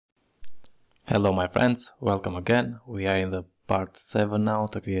Hello my friends, welcome again. We are in the part 7 now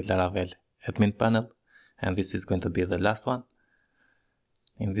to create Laravel admin panel, and this is going to be the last one.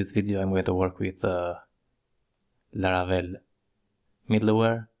 In this video I'm going to work with Laravel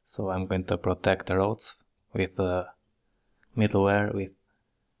middleware, so I'm going to protect the roles with middleware with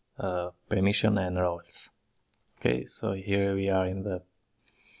permission and roles. Okay, so here we are in the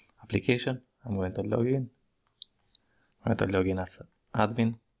application. I'm going to log in. I'm going to log in as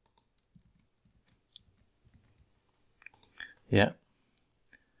admin. Yeah,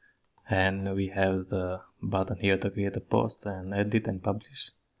 and we have the button here to create a post and edit and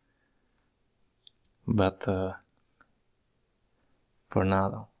publish, but for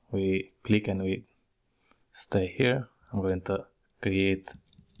now we click and we stay here. I'm going to create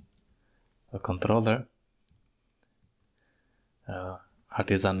a controller,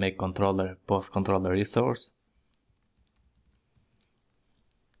 artisan make controller post controller resource.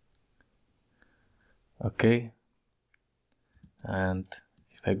 Okay, and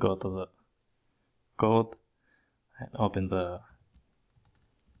if I go to the code and open the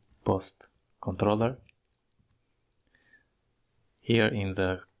post controller, here in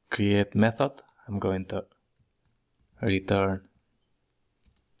the create method I'm going to return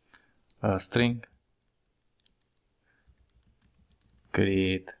a string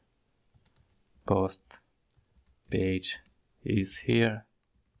create post page is here.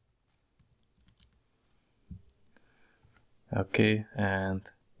 Okay, and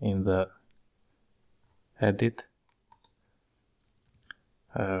in the edit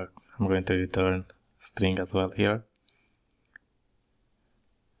I'm going to return string as well here.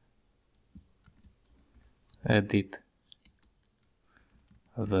 Edit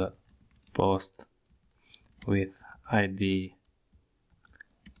the post with ID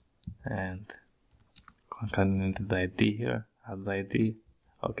and concatenate the ID here, add the ID.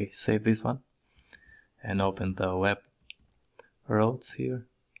 Okay, save this one and open the web routes here,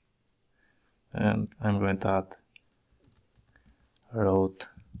 and I'm going to add route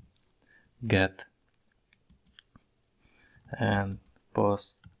get and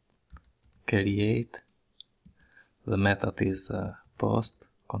post create. The method is post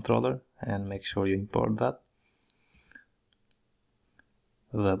controller, and make sure you import that.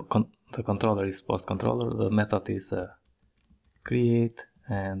 The controller is post controller, the method is create,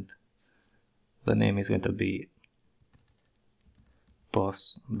 and the name is going to be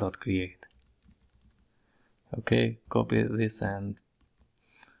post.create. Okay, copy this and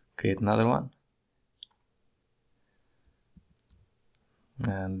create another one,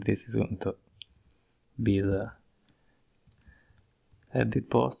 and this is going to be the edit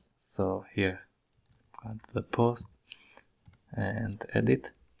post. So here go to the post and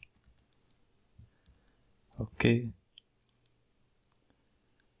edit. Okay,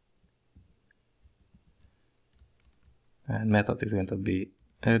 and method is going to be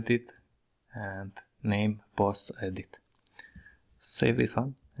edit and name post edit. Save this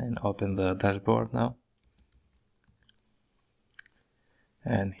one and open the dashboard now,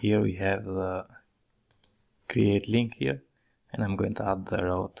 and here we have the create link here, and I'm going to add the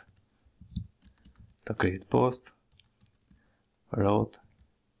route to create post, route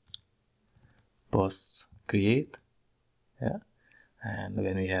posts create. Yeah, and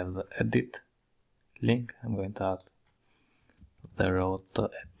when we have the edit link, I'm going to add the route to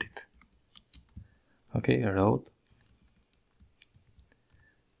edit. Okay, route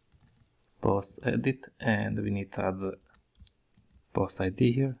post edit, and we need to add the post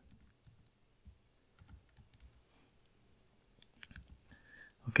ID here.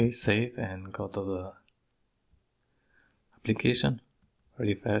 Okay, save and go to the application,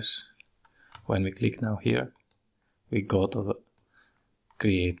 refresh. When we click now here, we go to the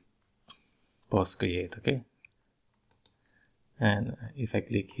create post create. Okay, and if I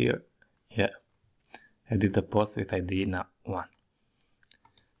click here, yeah, edit the post with ID now 1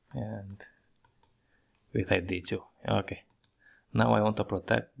 and with ID 2. Okay, now I want to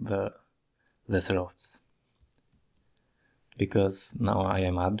protect these routes, because now I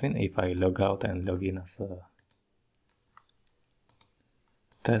am admin. If I log out and log in as a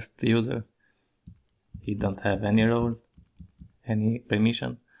test user, he don't have any role, any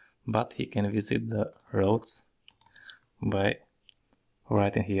permission, but he can visit the routes by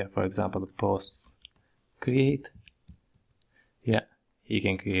writing here, for example, posts create. Yeah, he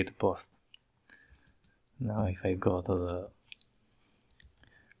can create a post. Now if I go to the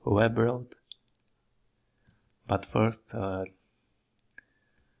web route, but first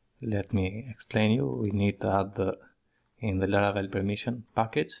let me explain you. We need to add in the Laravel permission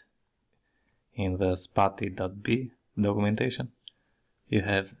package in the spatie.b documentation. you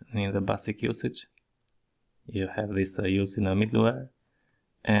have in the basic usage, you have this use in a middleware,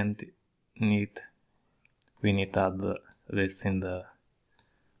 and we need to add this in the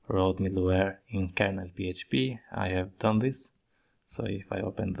road middleware in kernel PHP. I have done this. So if I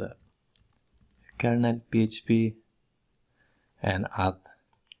open the kernel PHP and add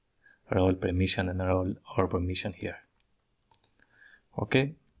role permission and role or permission here.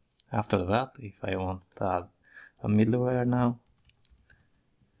 Okay, after that, if I want to add a middleware now,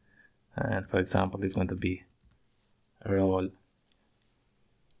 and for example, it's going to be role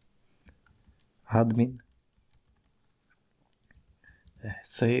admin,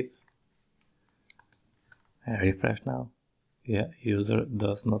 save, refresh now. Yeah, user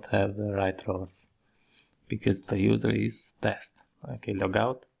does not have the right roles because the user is test. Okay, log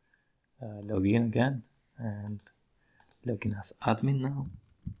out, log in again, and log in as admin now.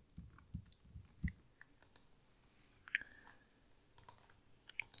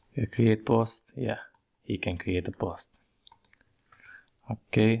 Create post. Yeah, he can create a post.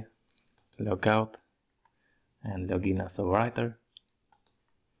 Okay, log out and log in as a writer.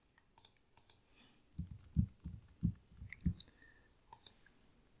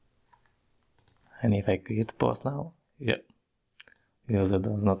 And if I create a post now, yeah, user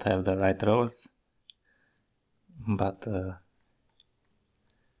does not have the right roles, but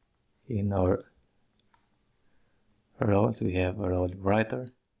in our roles we have a role writer.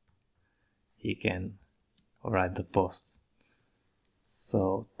 He can write the posts.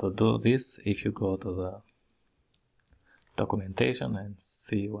 So to do this, if you go to the documentation and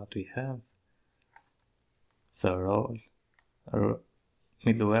see what we have, so role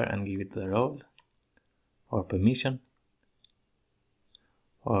middleware, and give it the role or permission,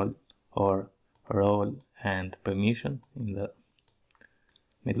 or role and permission in the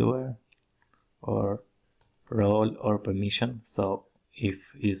middleware, or role or permission. So if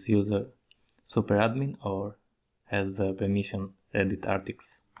is user super admin or has the permission edit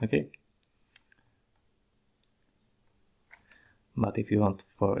articles. Okay, but if you want,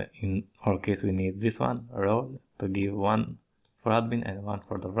 for in our case we need this one role to give one for admin and one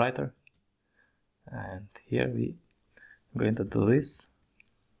for the writer, and here we going to do this,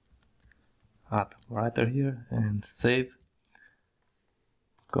 add writer here and save,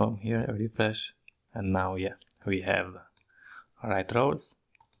 come here, refresh, and now yeah, we have right roles.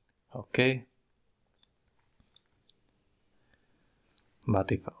 Okay,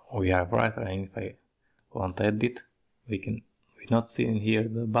 but if we are writer and if I want to edit, we not see in here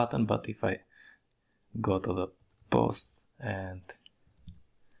the button, but if I go to the post and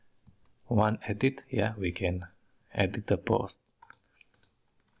one edit, yeah, we can edit the post.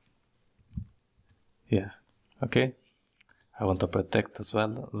 Yeah, okay, I want to protect as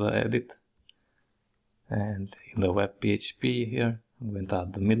well the edit, and in the web PHP here I'm going to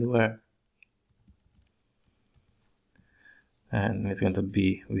add the middleware, and it's going to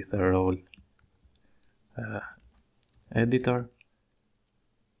be with a role editor,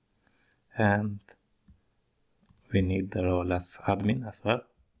 and we need the role as admin as well,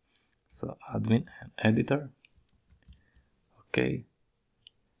 so admin and editor. Okay,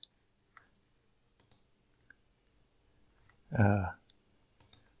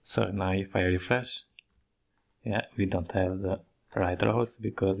 so now if I refresh, yeah, we don't have the right roles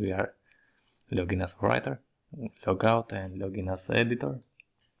because we are login as a writer, log out and log in as editor.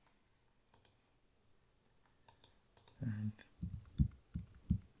 And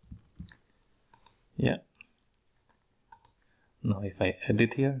yeah, now if I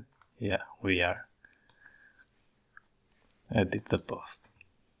edit here, yeah, we are edit the post.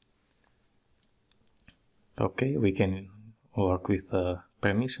 Okay, we can work with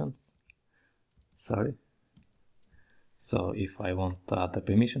permissions. Sorry. So if I want to add a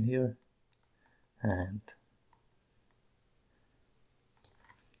permission here and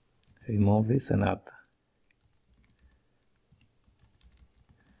remove this and add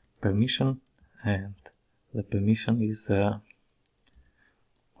permission, and the permission is who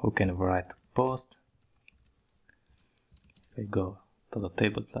can write post. If I go to the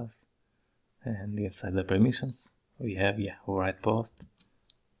table class and inside the permissions we have, yeah, write post.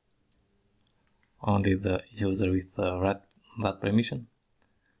 Only the user with that permission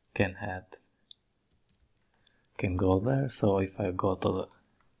can go there. So if I go to the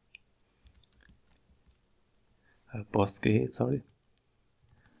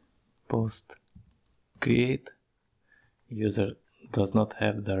post create, user does not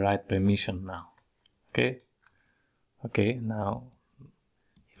have the right permission now. Okay, now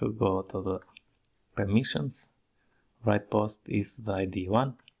if we go to the permissions, write post is the ID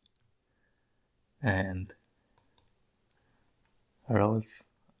 1, and roles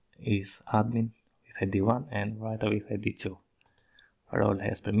is admin with ID 1 and writer with ID 2. Role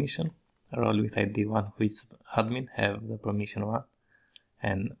has permission. Role with ID 1 which admin have the permission 1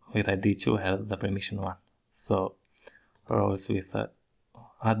 and with ID 2 have the permission 1. So roles with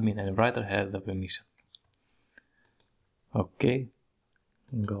admin and writer have the permission. Okay,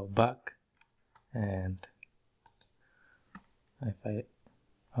 go back and if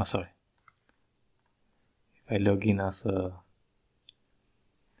I log in as a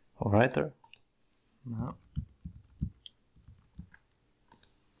writer now,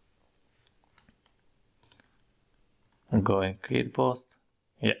 go and create post.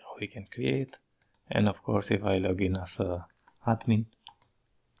 Yeah, we can create. And of course, if I log in as a admin,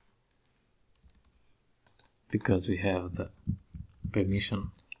 because we have the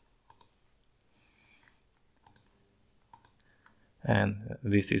permission, and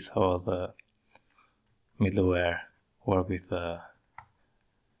this is how the middleware work with the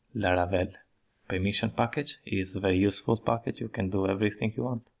Laravel permission package. Is a very useful package. You can do everything you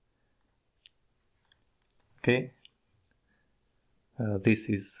want. Okay, this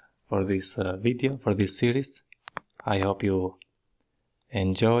is for this video, for this series. I hope you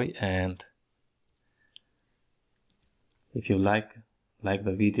enjoy, and if you like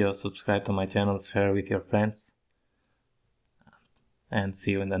the video, subscribe to my channel, share with your friends, and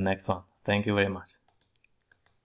see you in the next one. Thank you very much.